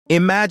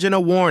Imagine a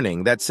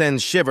warning that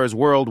sends shivers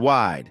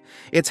worldwide.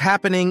 It's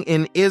happening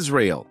in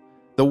Israel.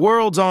 The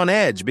world's on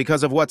edge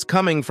because of what's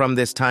coming from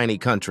this tiny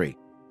country.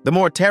 The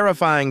more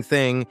terrifying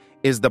thing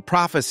is the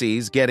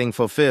prophecies getting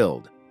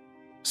fulfilled.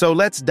 So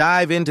let's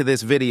dive into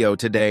this video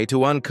today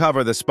to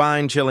uncover the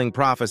spine-chilling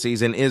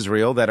prophecies in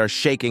Israel that are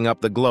shaking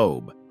up the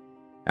globe.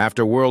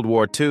 After World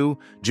War II,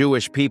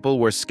 Jewish people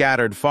were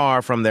scattered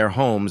far from their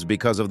homes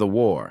because of the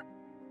war.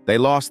 They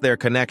lost their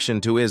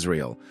connection to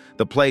Israel,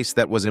 the place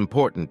that was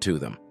important to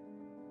them.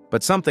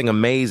 But something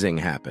amazing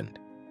happened.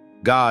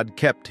 God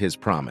kept his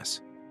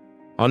promise.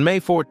 On May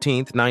 14,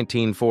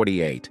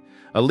 1948,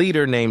 a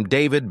leader named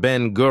David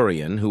Ben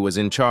Gurion, who was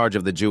in charge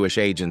of the Jewish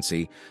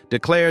agency,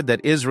 declared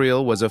that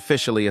Israel was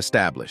officially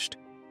established.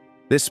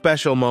 This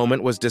special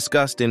moment was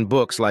discussed in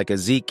books like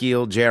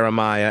Ezekiel,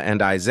 Jeremiah,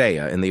 and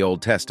Isaiah in the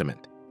Old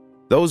Testament.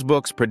 Those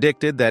books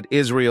predicted that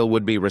Israel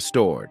would be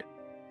restored.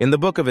 In the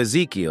book of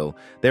Ezekiel,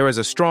 there is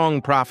a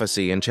strong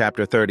prophecy in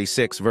chapter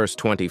 36, verse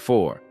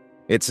 24.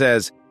 It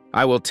says,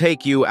 "I will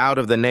take you out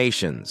of the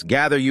nations,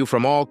 gather you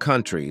from all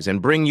countries,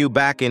 and bring you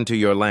back into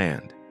your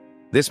land."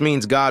 This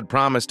means God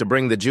promised to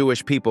bring the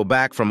Jewish people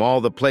back from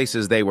all the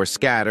places they were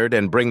scattered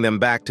and bring them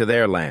back to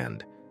their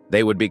land.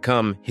 They would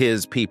become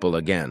his people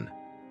again.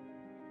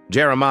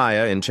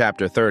 Jeremiah in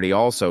chapter 30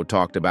 also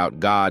talked about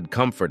God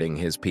comforting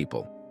his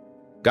people.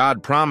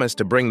 God promised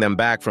to bring them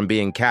back from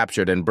being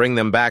captured and bring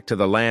them back to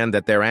the land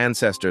that their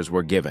ancestors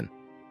were given.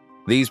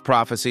 These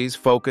prophecies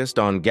focused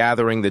on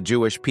gathering the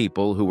Jewish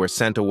people who were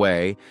sent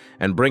away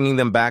and bringing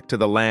them back to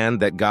the land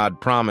that God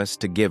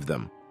promised to give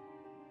them.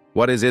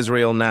 What is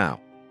Israel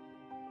now?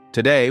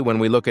 Today, when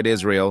we look at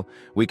Israel,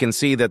 we can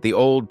see that the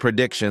old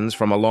predictions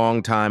from a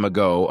long time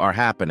ago are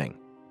happening.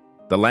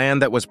 The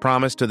land that was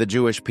promised to the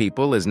Jewish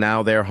people is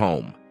now their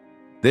home.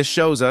 This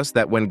shows us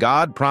that when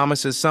God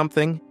promises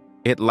something,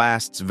 it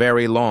lasts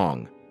very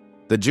long.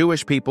 The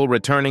Jewish people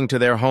returning to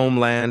their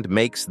homeland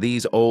makes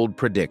these old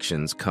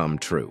predictions come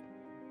true.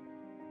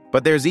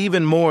 But there's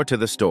even more to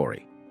the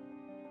story.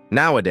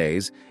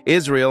 Nowadays,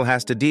 Israel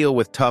has to deal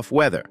with tough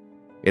weather.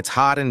 It's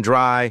hot and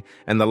dry,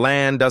 and the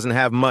land doesn't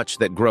have much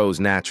that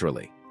grows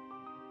naturally.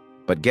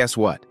 But guess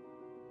what?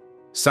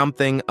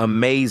 Something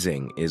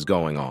amazing is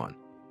going on.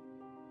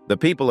 The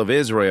people of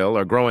Israel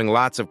are growing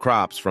lots of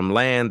crops from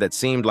land that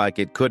seemed like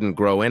it couldn't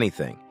grow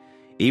anything.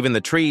 Even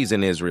the trees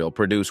in Israel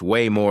produce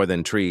way more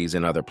than trees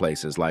in other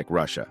places like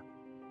Russia.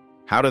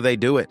 How do they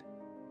do it?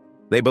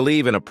 They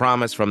believe in a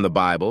promise from the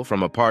Bible,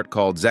 from a part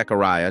called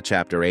Zechariah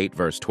chapter 8,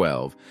 verse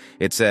 12.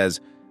 It says,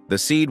 "The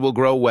seed will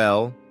grow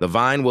well, the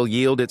vine will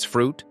yield its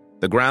fruit,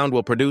 the ground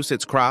will produce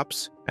its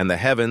crops, and the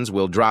heavens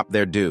will drop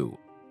their dew."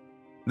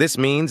 This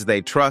means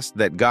they trust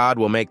that God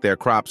will make their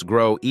crops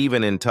grow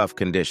even in tough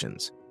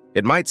conditions.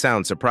 It might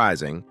sound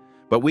surprising,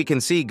 but we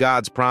can see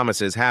God's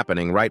promises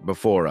happening right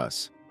before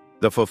us.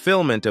 The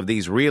fulfillment of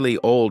these really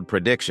old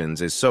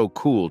predictions is so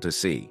cool to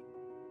see.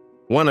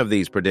 One of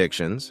these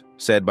predictions,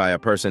 said by a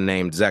person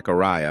named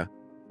Zechariah,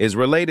 is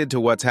related to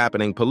what's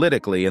happening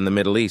politically in the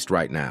Middle East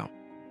right now.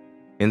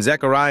 In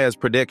Zechariah's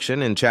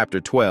prediction in chapter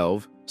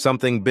 12,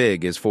 something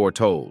big is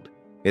foretold.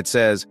 It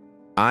says,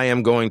 "I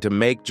am going to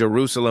make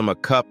Jerusalem a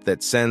cup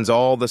that sends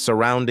all the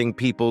surrounding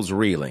peoples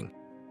reeling.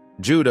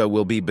 Judah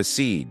will be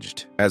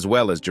besieged, as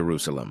well as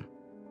Jerusalem.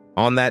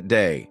 On that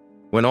day,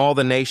 when all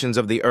the nations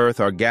of the earth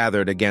are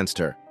gathered against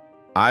her,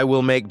 I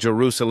will make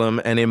Jerusalem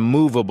an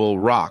immovable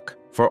rock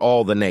for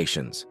all the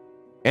nations.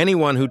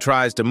 Anyone who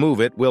tries to move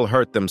it will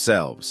hurt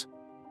themselves."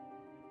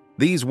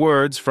 These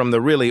words from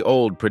the really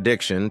old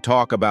prediction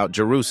talk about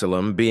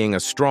Jerusalem being a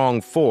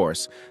strong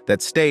force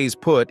that stays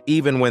put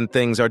even when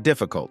things are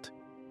difficult.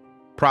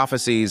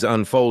 Prophecies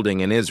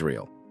unfolding in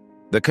Israel.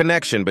 The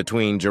connection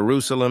between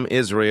Jerusalem,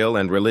 Israel,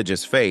 and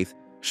religious faith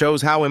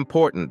shows how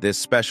important this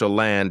special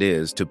land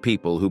is to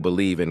people who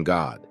believe in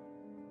God.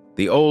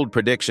 The old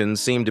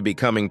predictions seem to be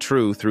coming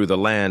true through the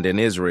land in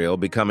Israel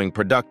becoming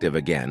productive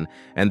again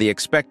and the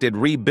expected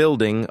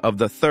rebuilding of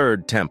the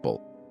third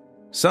temple.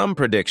 Some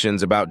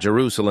predictions about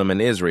Jerusalem and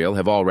Israel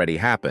have already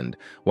happened,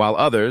 while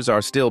others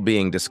are still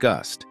being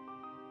discussed.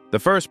 The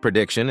first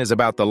prediction is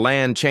about the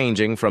land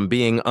changing from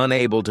being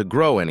unable to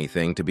grow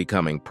anything to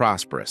becoming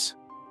prosperous.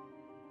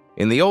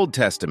 In the Old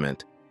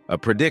Testament, a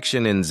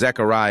prediction in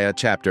Zechariah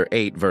chapter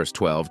 8, verse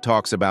 12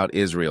 talks about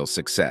Israel's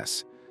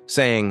success,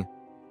 saying,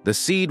 "The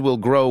seed will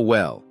grow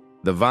well,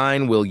 the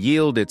vine will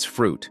yield its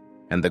fruit,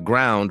 and the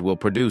ground will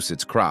produce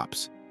its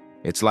crops."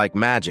 It's like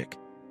magic.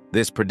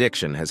 This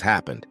prediction has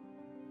happened.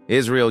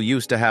 Israel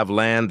used to have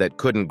land that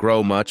couldn't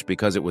grow much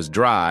because it was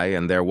dry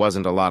and there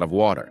wasn't a lot of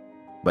water.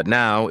 But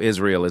now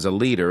Israel is a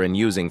leader in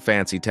using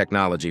fancy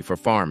technology for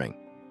farming.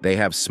 They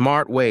have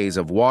smart ways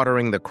of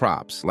watering the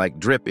crops, like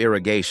drip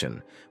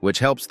irrigation, which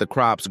helps the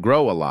crops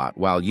grow a lot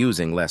while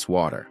using less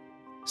water.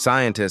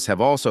 Scientists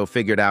have also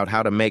figured out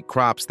how to make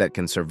crops that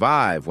can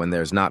survive when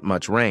there's not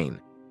much rain.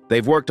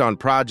 They've worked on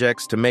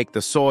projects to make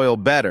the soil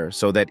better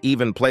so that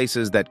even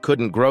places that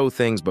couldn't grow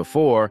things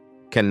before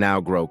can now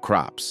grow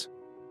crops.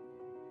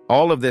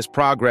 All of this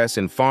progress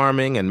in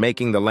farming and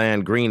making the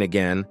land green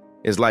again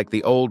is like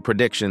the old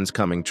predictions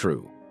coming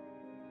true.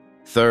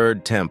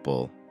 Third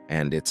Temple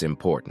and its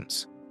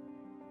importance.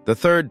 The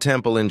Third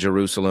Temple in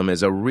Jerusalem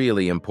is a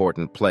really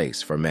important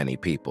place for many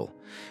people.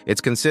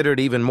 It's considered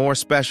even more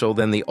special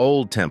than the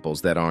old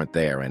temples that aren't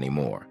there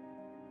anymore.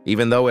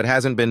 Even though it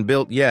hasn't been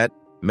built yet,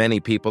 many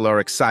people are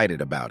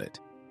excited about it.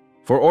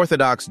 For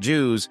Orthodox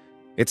Jews,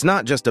 it's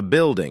not just a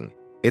building,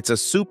 it's a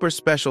super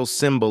special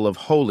symbol of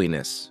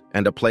holiness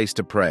and a place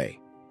to pray.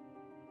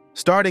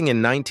 Starting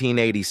in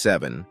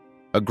 1987,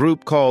 a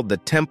group called the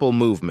Temple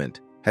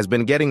Movement has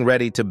been getting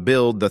ready to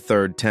build the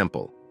Third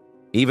Temple.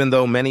 Even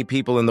though many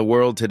people in the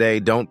world today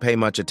don't pay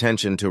much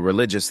attention to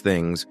religious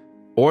things,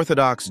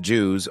 Orthodox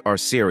Jews are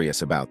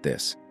serious about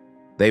this.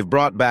 They've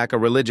brought back a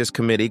religious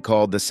committee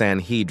called the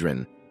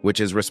Sanhedrin, which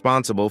is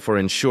responsible for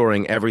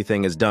ensuring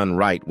everything is done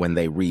right when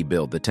they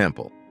rebuild the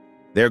temple.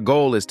 Their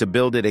goal is to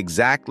build it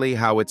exactly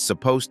how it's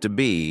supposed to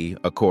be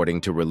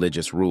according to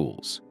religious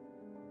rules.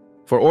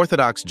 For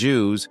Orthodox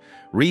Jews,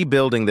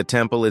 rebuilding the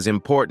temple is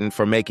important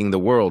for making the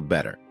world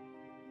better.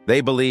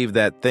 They believe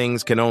that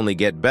things can only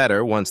get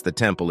better once the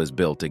temple is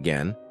built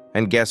again.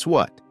 And guess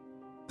what?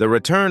 The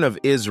return of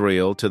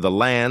Israel to the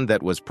land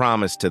that was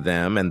promised to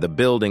them and the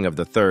building of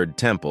the Third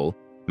Temple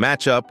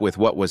match up with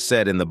what was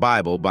said in the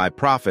Bible by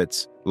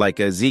prophets like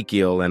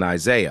Ezekiel and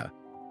Isaiah.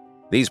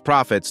 These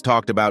prophets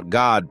talked about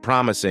God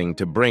promising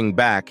to bring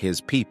back his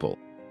people.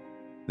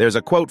 There's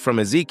a quote from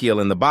Ezekiel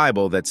in the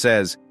Bible that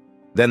says,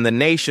 "Then the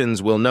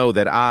nations will know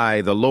that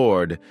I, the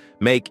Lord,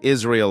 make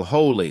Israel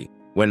holy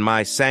when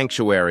my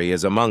sanctuary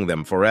is among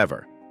them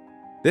forever."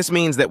 This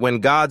means that when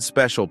God's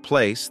special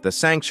place, the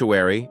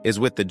sanctuary, is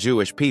with the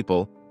Jewish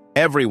people,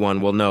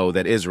 everyone will know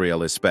that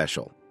Israel is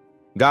special.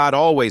 God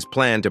always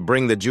planned to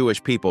bring the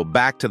Jewish people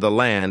back to the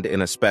land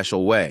in a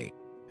special way,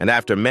 and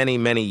after many,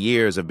 many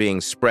years of being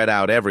spread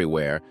out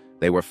everywhere,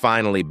 they were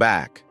finally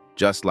back,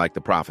 just like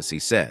the prophecy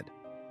said.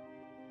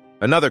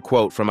 Another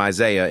quote from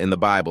Isaiah in the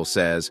Bible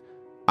says,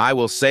 "I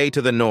will say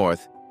to the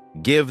north,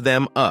 give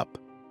them up,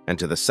 and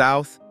to the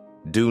south,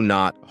 do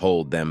not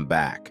hold them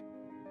back.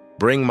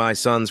 Bring my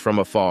sons from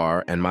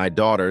afar and my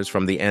daughters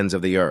from the ends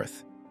of the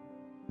earth."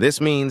 This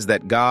means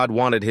that God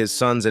wanted his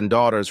sons and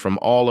daughters from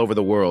all over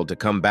the world to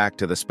come back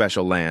to the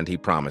special land he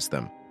promised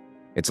them.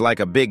 It's like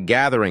a big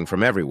gathering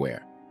from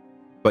everywhere.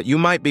 But you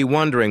might be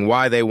wondering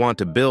why they want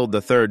to build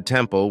the Third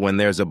Temple when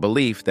there's a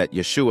belief that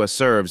Yeshua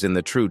serves in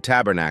the true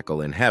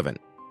tabernacle in heaven.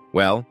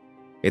 Well,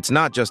 it's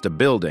not just a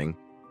building,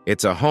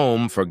 it's a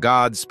home for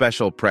God's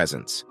special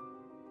presence.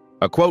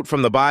 A quote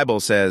from the Bible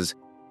says,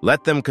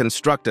 "Let them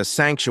construct a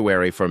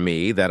sanctuary for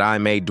me that I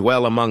may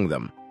dwell among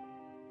them."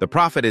 The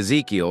prophet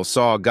Ezekiel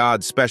saw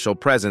God's special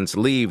presence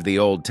leave the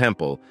old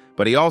temple,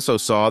 but he also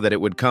saw that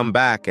it would come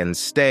back and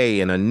stay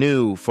in a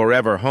new,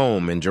 forever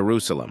home in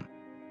Jerusalem.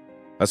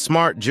 A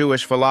smart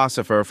Jewish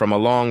philosopher from a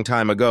long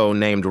time ago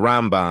named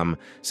Rambam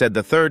said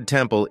the Third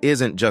Temple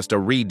isn't just a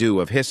redo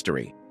of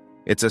history.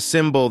 It's a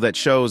symbol that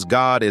shows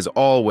God is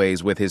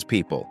always with his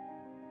people,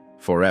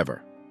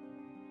 forever.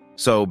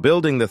 So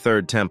building the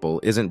Third Temple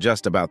isn't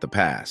just about the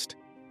past.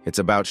 It's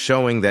about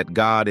showing that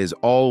God is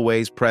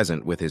always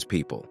present with his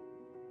people.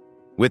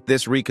 With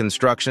this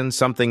reconstruction,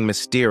 something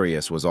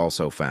mysterious was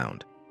also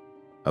found.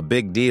 A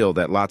big deal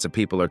that lots of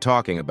people are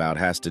talking about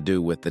has to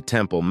do with the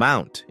Temple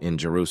Mount in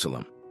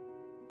Jerusalem.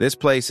 This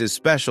place is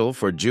special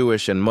for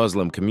Jewish and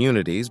Muslim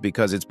communities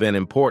because it's been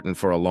important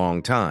for a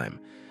long time.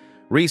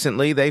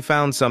 Recently, they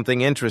found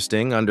something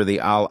interesting under the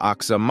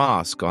Al-Aqsa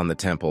Mosque on the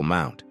Temple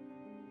Mount.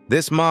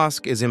 This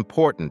mosque is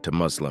important to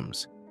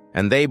Muslims,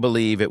 and they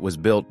believe it was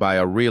built by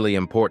a really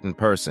important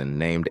person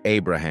named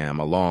Abraham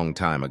a long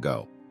time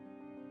ago.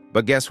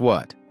 But guess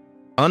what?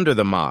 Under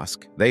the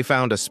mosque, they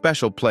found a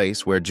special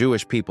place where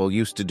Jewish people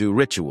used to do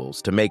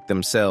rituals to make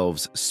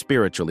themselves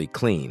spiritually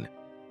clean.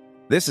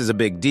 This is a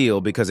big deal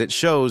because it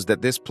shows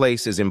that this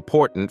place is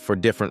important for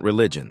different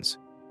religions.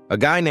 A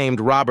guy named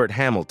Robert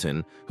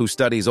Hamilton, who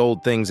studies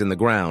old things in the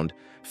ground,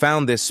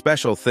 found this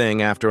special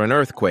thing after an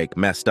earthquake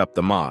messed up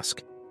the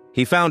mosque.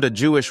 He found a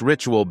Jewish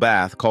ritual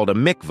bath called a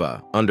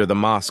mikveh under the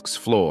mosque's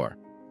floor.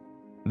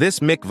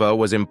 This mikveh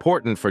was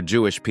important for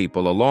Jewish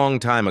people a long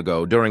time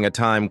ago during a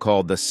time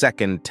called the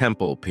Second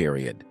Temple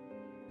period.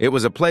 It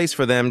was a place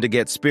for them to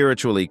get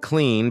spiritually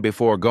clean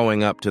before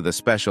going up to the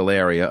special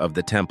area of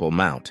the Temple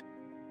Mount.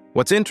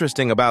 What's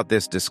interesting about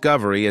this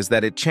discovery is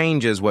that it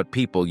changes what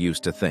people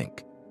used to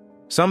think.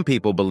 Some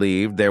people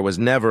believed there was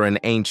never an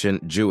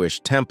ancient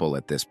Jewish temple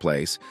at this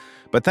place,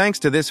 but thanks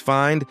to this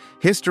find,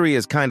 history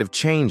is kind of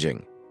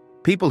changing.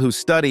 People who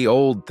study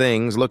old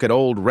things look at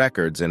old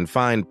records and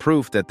find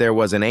proof that there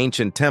was an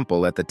ancient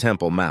temple at the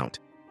Temple Mount.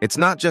 It's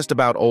not just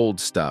about old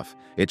stuff.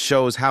 It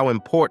shows how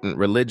important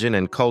religion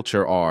and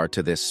culture are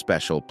to this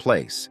special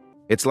place.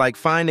 It's like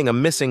finding a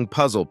missing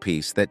puzzle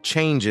piece that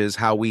changes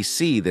how we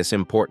see this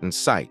important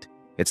site.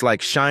 It's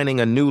like shining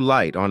a new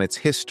light on its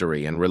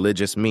history and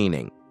religious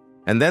meaning.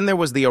 And then there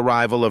was the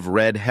arrival of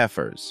red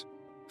heifers.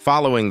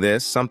 Following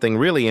this, something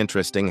really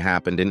interesting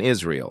happened in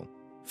Israel.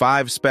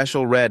 5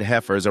 special red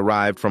heifers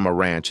arrived from a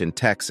ranch in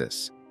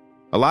Texas.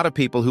 A lot of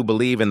people who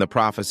believe in the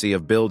prophecy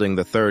of building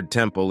the Third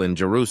Temple in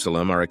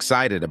Jerusalem are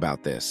excited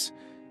about this.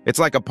 It's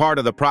like a part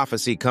of the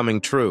prophecy coming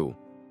true.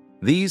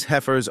 These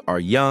heifers are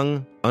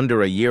young,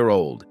 under a year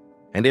old,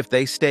 and if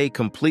they stay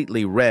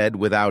completely red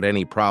without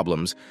any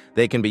problems,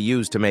 they can be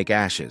used to make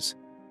ashes.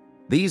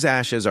 These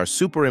ashes are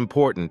super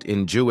important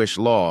in Jewish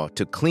law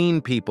to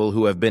clean people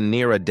who have been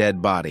near a dead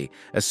body,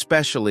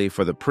 especially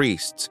for the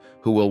priests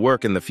who will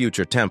work in the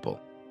future temple.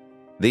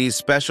 These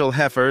special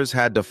heifers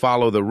had to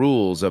follow the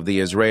rules of the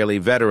Israeli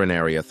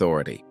Veterinary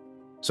Authority,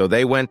 so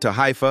they went to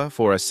Haifa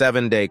for a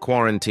 7-day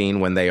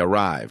quarantine when they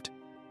arrived.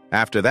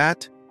 After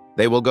that,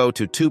 they will go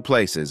to 2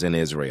 places in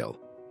Israel,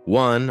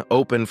 one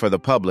open for the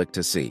public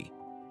to see.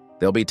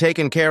 They'll be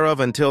taken care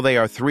of until they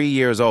are 3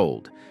 years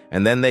old,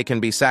 and then they can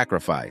be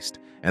sacrificed,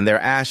 and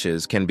their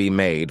ashes can be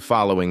made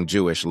following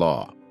Jewish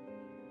law.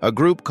 A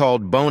group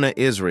called Bona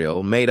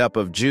Israel, made up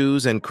of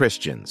Jews and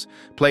Christians,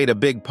 played a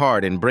big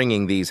part in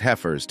bringing these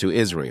heifers to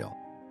Israel.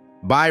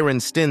 Byron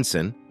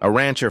Stinson, a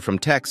rancher from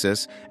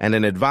Texas and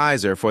an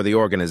advisor for the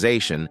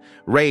organization,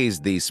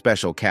 raised these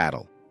special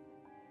cattle.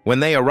 When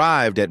they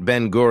arrived at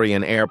Ben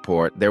Gurion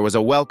Airport, there was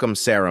a welcome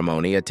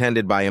ceremony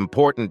attended by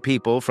important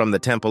people from the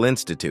Temple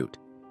Institute.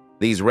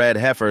 These red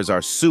heifers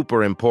are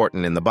super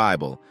important in the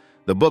Bible.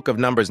 The book of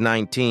Numbers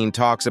 19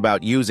 talks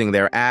about using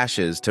their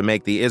ashes to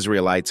make the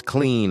Israelites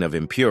clean of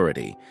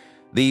impurity.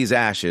 These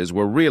ashes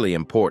were really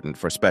important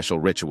for special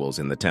rituals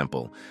in the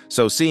temple,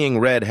 so seeing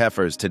red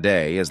heifers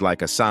today is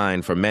like a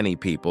sign for many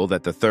people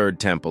that the third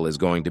temple is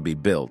going to be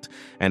built,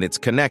 and it's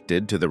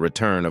connected to the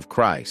return of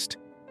Christ.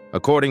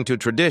 According to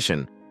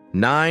tradition,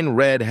 9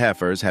 red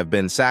heifers have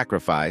been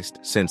sacrificed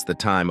since the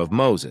time of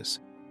Moses,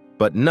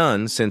 but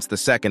none since the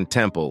second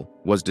temple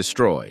was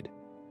destroyed.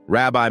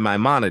 Rabbi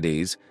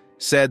Maimonides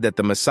said that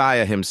the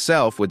Messiah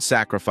himself would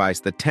sacrifice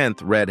the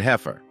 10th red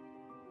heifer.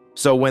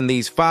 So when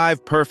these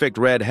 5 perfect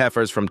red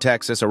heifers from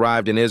Texas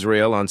arrived in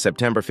Israel on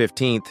September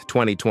 15,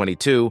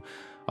 2022,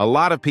 a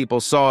lot of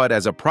people saw it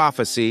as a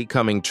prophecy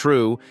coming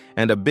true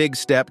and a big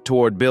step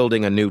toward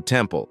building a new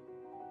temple.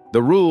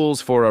 The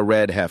rules for a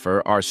red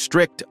heifer are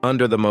strict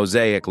under the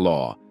Mosaic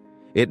law.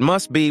 It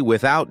must be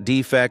without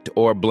defect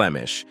or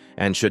blemish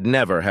and should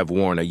never have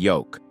worn a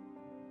yoke.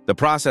 The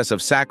process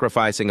of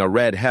sacrificing a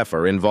red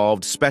heifer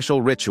involved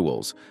special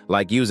rituals,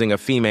 like using a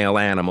female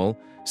animal,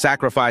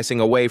 sacrificing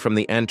away from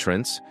the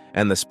entrance,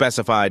 and the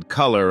specified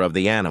color of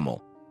the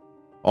animal.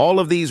 All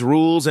of these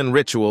rules and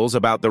rituals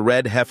about the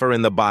red heifer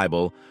in the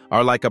Bible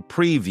are like a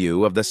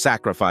preview of the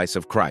sacrifice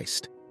of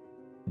Christ.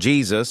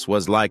 Jesus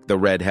was like the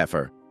red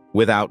heifer,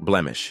 without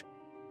blemish.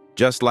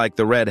 Just like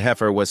the red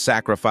heifer was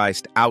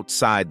sacrificed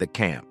outside the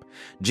camp,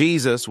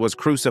 Jesus was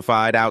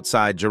crucified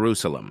outside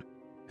Jerusalem.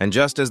 And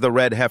just as the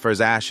red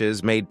heifer's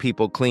ashes made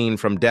people clean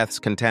from death's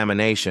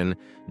contamination,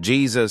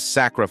 Jesus'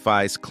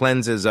 sacrifice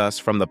cleanses us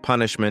from the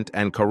punishment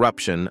and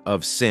corruption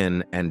of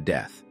sin and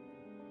death.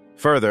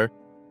 Further,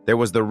 there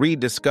was the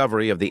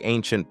rediscovery of the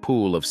ancient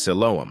Pool of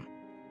Siloam.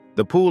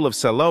 The Pool of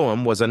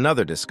Siloam was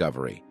another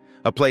discovery,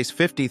 a place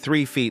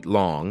 53 feet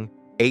long,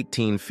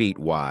 18 feet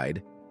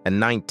wide, and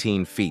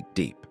 19 feet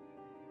deep.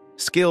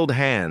 Skilled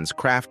hands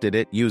crafted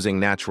it using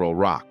natural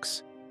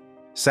rocks.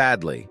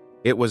 Sadly,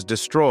 it was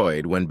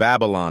destroyed when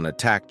Babylon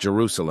attacked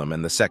Jerusalem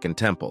and the Second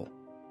Temple.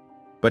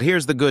 But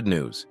here's the good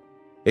news.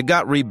 It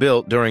got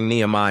rebuilt during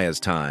Nehemiah's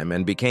time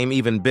and became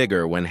even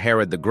bigger when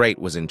Herod the Great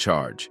was in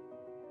charge.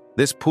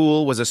 This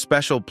pool was a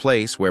special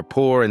place where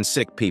poor and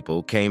sick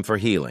people came for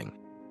healing.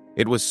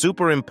 It was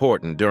super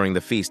important during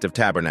the Feast of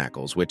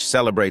Tabernacles, which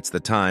celebrates the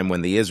time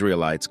when the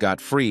Israelites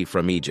got free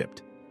from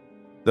Egypt.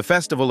 The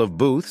Festival of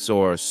Booths,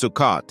 or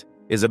Sukkot,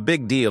 is a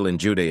big deal in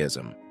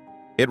Judaism.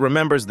 It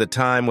remembers the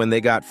time when they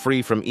got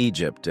free from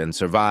Egypt and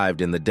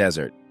survived in the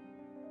desert.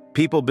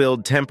 People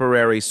build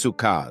temporary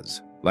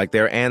sukkahs, like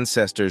their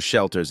ancestors'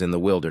 shelters in the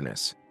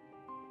wilderness.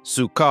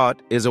 Sukkot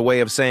is a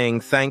way of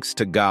saying thanks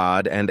to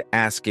God and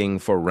asking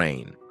for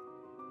rain.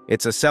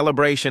 It's a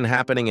celebration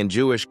happening in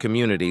Jewish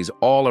communities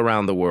all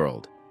around the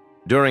world.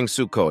 During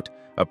Sukkot,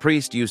 a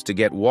priest used to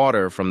get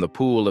water from the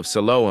Pool of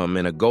Siloam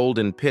in a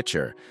golden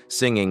pitcher,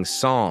 singing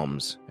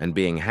psalms and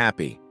being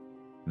happy.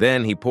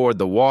 Then he poured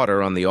the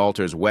water on the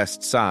altar's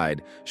west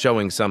side,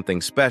 showing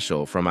something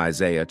special from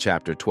Isaiah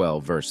chapter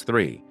 12, verse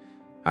 3.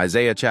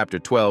 Isaiah chapter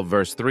 12,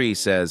 verse 3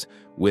 says,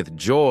 "With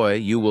joy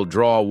you will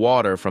draw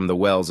water from the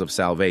wells of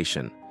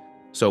salvation."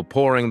 So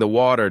pouring the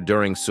water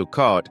during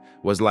Sukkot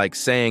was like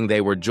saying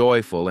they were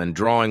joyful and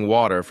drawing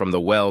water from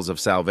the wells of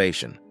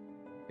salvation.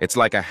 It's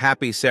like a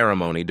happy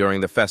ceremony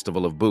during the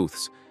Festival of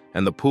Booths,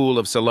 and the Pool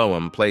of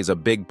Siloam plays a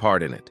big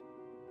part in it.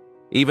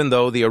 Even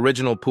though the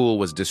original pool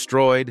was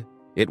destroyed,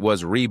 it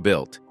was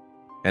rebuilt,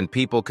 and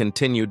people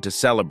continued to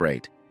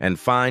celebrate and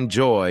find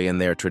joy in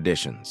their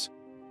traditions.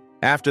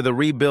 After the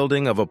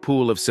rebuilding of a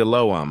Pool of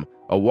Siloam,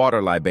 a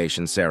water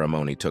libation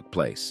ceremony took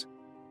place.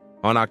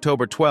 On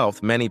October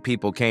 12th, many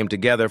people came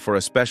together for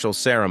a special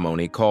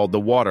ceremony called the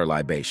water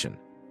libation.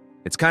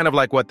 It's kind of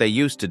like what they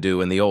used to do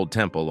in the old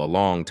temple a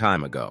long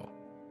time ago.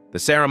 The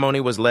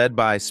ceremony was led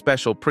by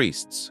special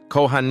priests,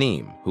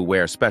 Kohanim, who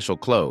wear special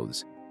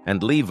clothes,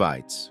 and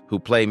Levites, who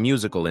play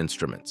musical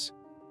instruments.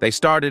 They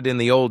started in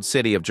the old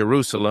city of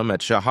Jerusalem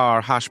at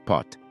Shahar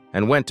Hashpot,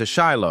 and went to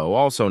Shiloh,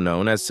 also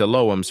known as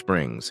Siloam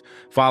Springs,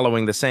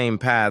 following the same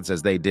paths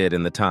as they did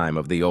in the time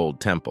of the Old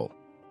Temple.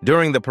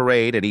 During the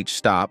parade at each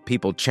stop,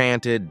 people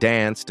chanted,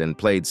 danced, and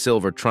played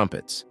silver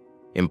trumpets.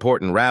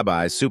 Important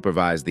rabbis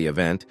supervised the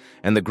event,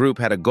 and the group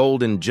had a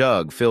golden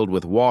jug filled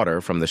with water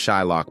from the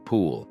Shiloh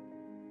pool.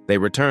 They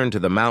returned to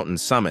the mountain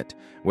summit,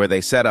 where they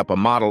set up a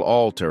model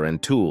altar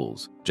and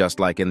tools, just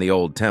like in the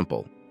Old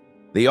Temple.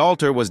 The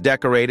altar was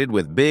decorated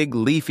with big,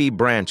 leafy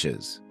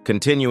branches,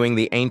 continuing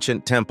the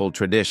ancient temple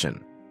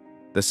tradition.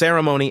 The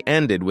ceremony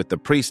ended with the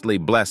priestly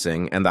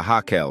blessing and the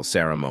Hakel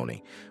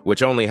ceremony,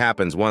 which only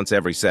happens once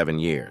every 7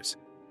 years.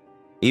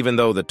 Even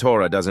though the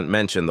Torah doesn't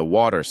mention the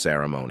water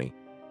ceremony,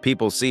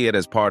 people see it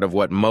as part of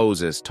what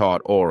Moses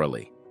taught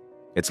orally.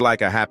 It's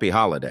like a happy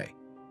holiday.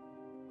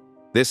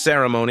 This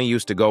ceremony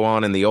used to go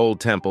on in the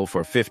Old Temple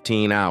for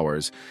 15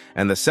 hours,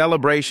 and the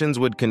celebrations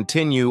would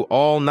continue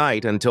all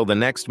night until the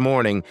next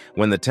morning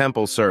when the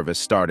temple service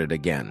started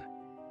again.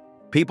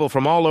 People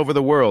from all over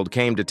the world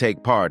came to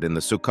take part in the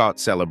Sukkot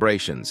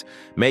celebrations,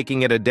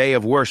 making it a day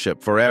of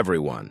worship for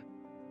everyone.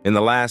 In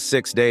the last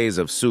 6 days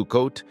of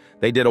Sukkot,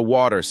 they did a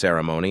water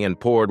ceremony and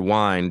poured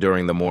wine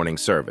during the morning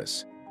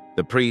service.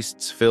 The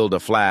priests filled a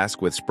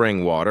flask with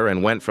spring water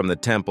and went from the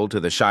temple to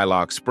the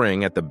Shiloh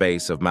spring at the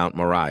base of Mount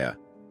Moriah.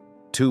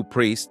 2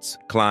 priests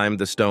climbed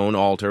the stone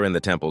altar in the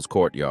temple's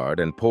courtyard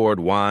and poured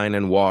wine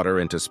and water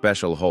into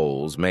special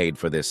holes made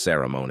for this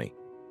ceremony.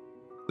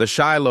 The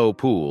Shiloh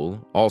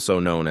pool, also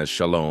known as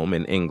Shalom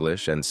in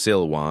English and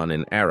Silwan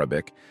in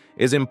Arabic,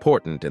 is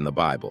important in the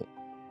Bible.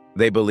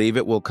 They believe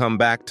it will come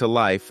back to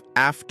life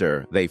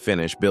after they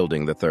finish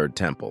building the third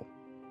temple.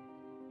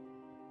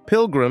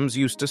 Pilgrims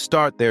used to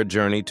start their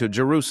journey to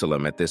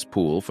Jerusalem at this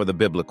pool for the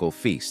biblical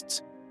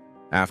feasts.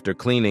 After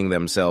cleaning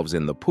themselves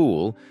in the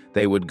pool,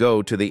 they would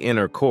go to the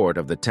inner court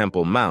of the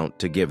Temple Mount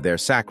to give their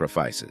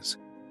sacrifices.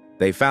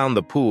 They found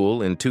the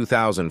pool in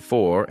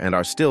 2004 and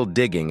are still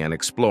digging and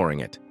exploring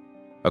it.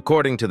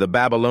 According to the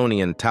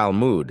Babylonian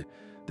Talmud,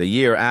 the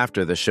year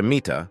after the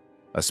Shemitah,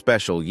 a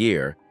special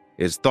year,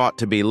 is thought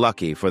to be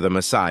lucky for the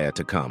Messiah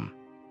to come.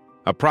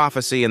 A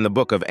prophecy in the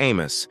book of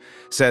Amos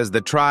says the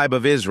tribe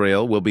of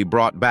Israel will be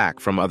brought back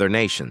from other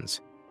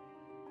nations.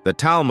 The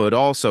Talmud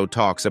also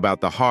talks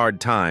about the hard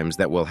times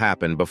that will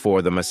happen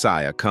before the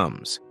Messiah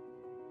comes.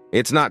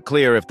 It's not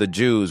clear if the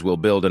Jews will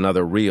build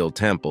another real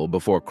temple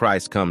before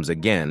Christ comes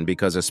again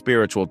because a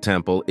spiritual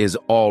temple is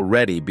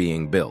already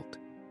being built.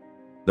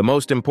 The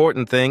most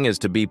important thing is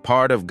to be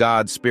part of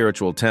God's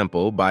spiritual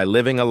temple by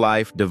living a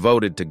life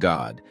devoted to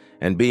God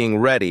and being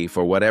ready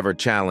for whatever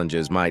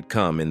challenges might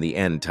come in the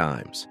end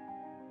times.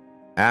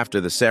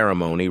 After the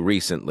ceremony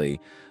recently,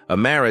 a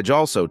marriage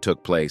also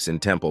took place in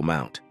Temple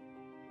Mount.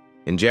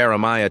 In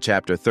Jeremiah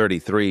chapter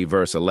 33,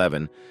 verse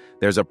 11,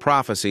 there's a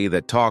prophecy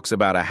that talks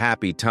about a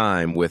happy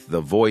time with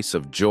the voice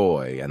of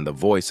joy and the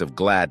voice of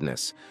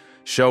gladness,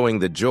 showing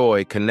the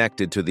joy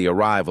connected to the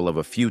arrival of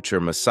a future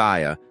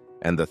Messiah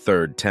and the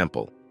third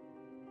temple.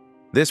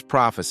 This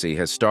prophecy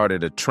has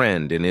started a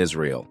trend in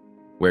Israel,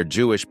 where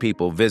Jewish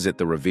people visit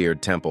the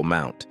revered Temple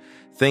Mount,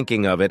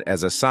 thinking of it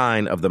as a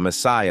sign of the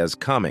Messiah's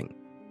coming.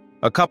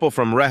 A couple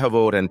from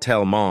Rehovot and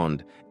Tel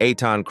Mond,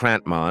 Eitan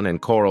Krantman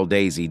and Coral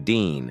Daisy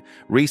Dean,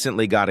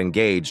 recently got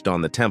engaged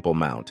on the Temple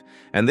Mount,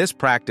 and this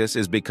practice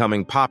is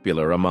becoming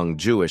popular among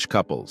Jewish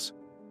couples.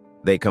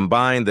 They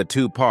combine the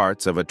 2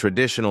 parts of a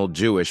traditional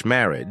Jewish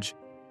marriage,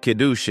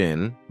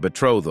 Kiddushin,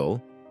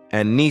 betrothal,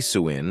 and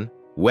Nisuin,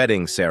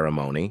 wedding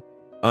ceremony,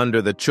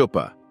 under the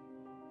chuppah.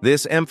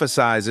 This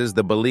emphasizes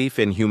the belief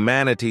in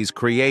humanity's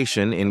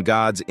creation in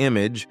God's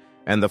image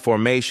and the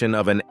formation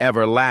of an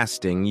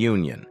everlasting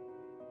union.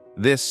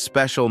 This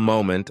special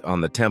moment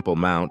on the Temple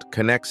Mount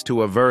connects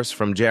to a verse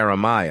from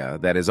Jeremiah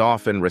that is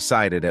often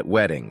recited at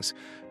weddings,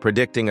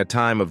 predicting a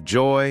time of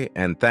joy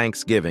and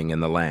thanksgiving in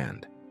the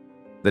land.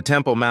 The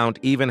Temple Mount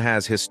even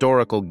has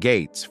historical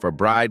gates for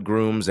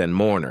bridegrooms and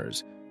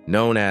mourners,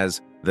 known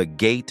as the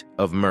Gate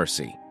of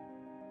Mercy.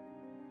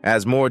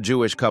 As more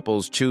Jewish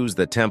couples choose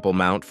the Temple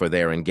Mount for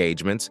their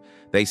engagements,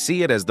 they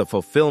see it as the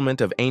fulfillment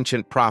of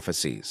ancient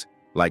prophecies,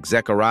 like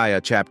Zechariah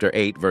chapter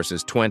 8,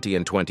 verses 20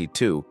 and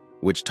 22,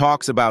 which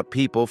talks about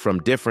people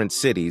from different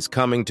cities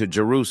coming to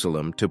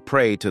Jerusalem to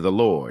pray to the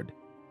Lord.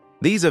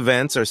 These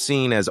events are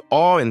seen as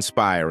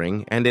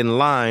awe-inspiring and in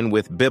line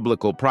with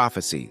biblical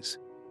prophecies.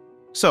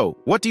 So,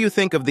 what do you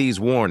think of these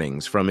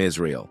warnings from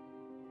Israel?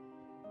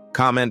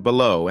 Comment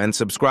below and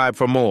subscribe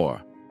for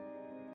more.